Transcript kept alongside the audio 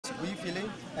we feeling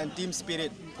and team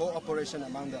spirit, cooperation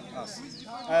among us.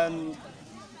 And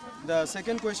the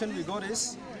second question we got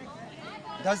is,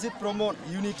 does it promote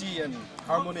unity and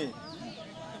harmony?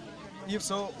 If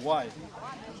so, why?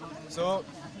 So,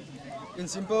 in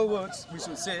simple words, we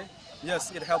should say,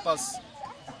 yes, it helps us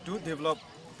to develop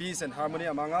peace and harmony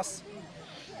among us.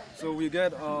 So we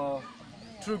get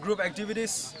through group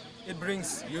activities, it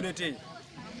brings unity.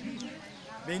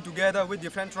 Being together with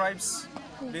different tribes,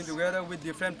 being together with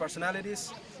different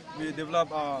personalities, we develop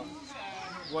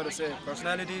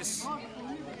personalities.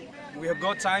 We have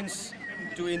got chance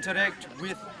to interact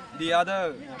with the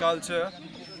other culture,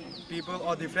 people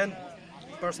or different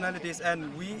personalities,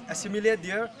 and we assimilate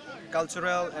their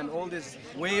cultural and all this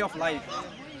way of life.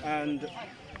 And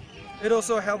it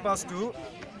also helps us to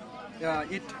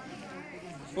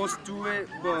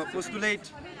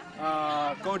postulate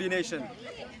coordination.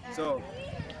 So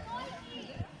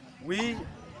we,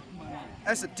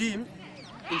 as a team,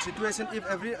 in situation, if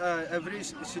every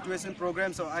situation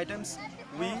programs or items,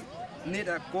 we need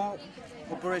a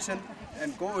cooperation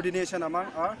and coordination among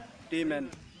our team,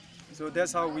 and so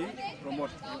that's how we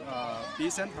promote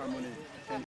peace and harmony.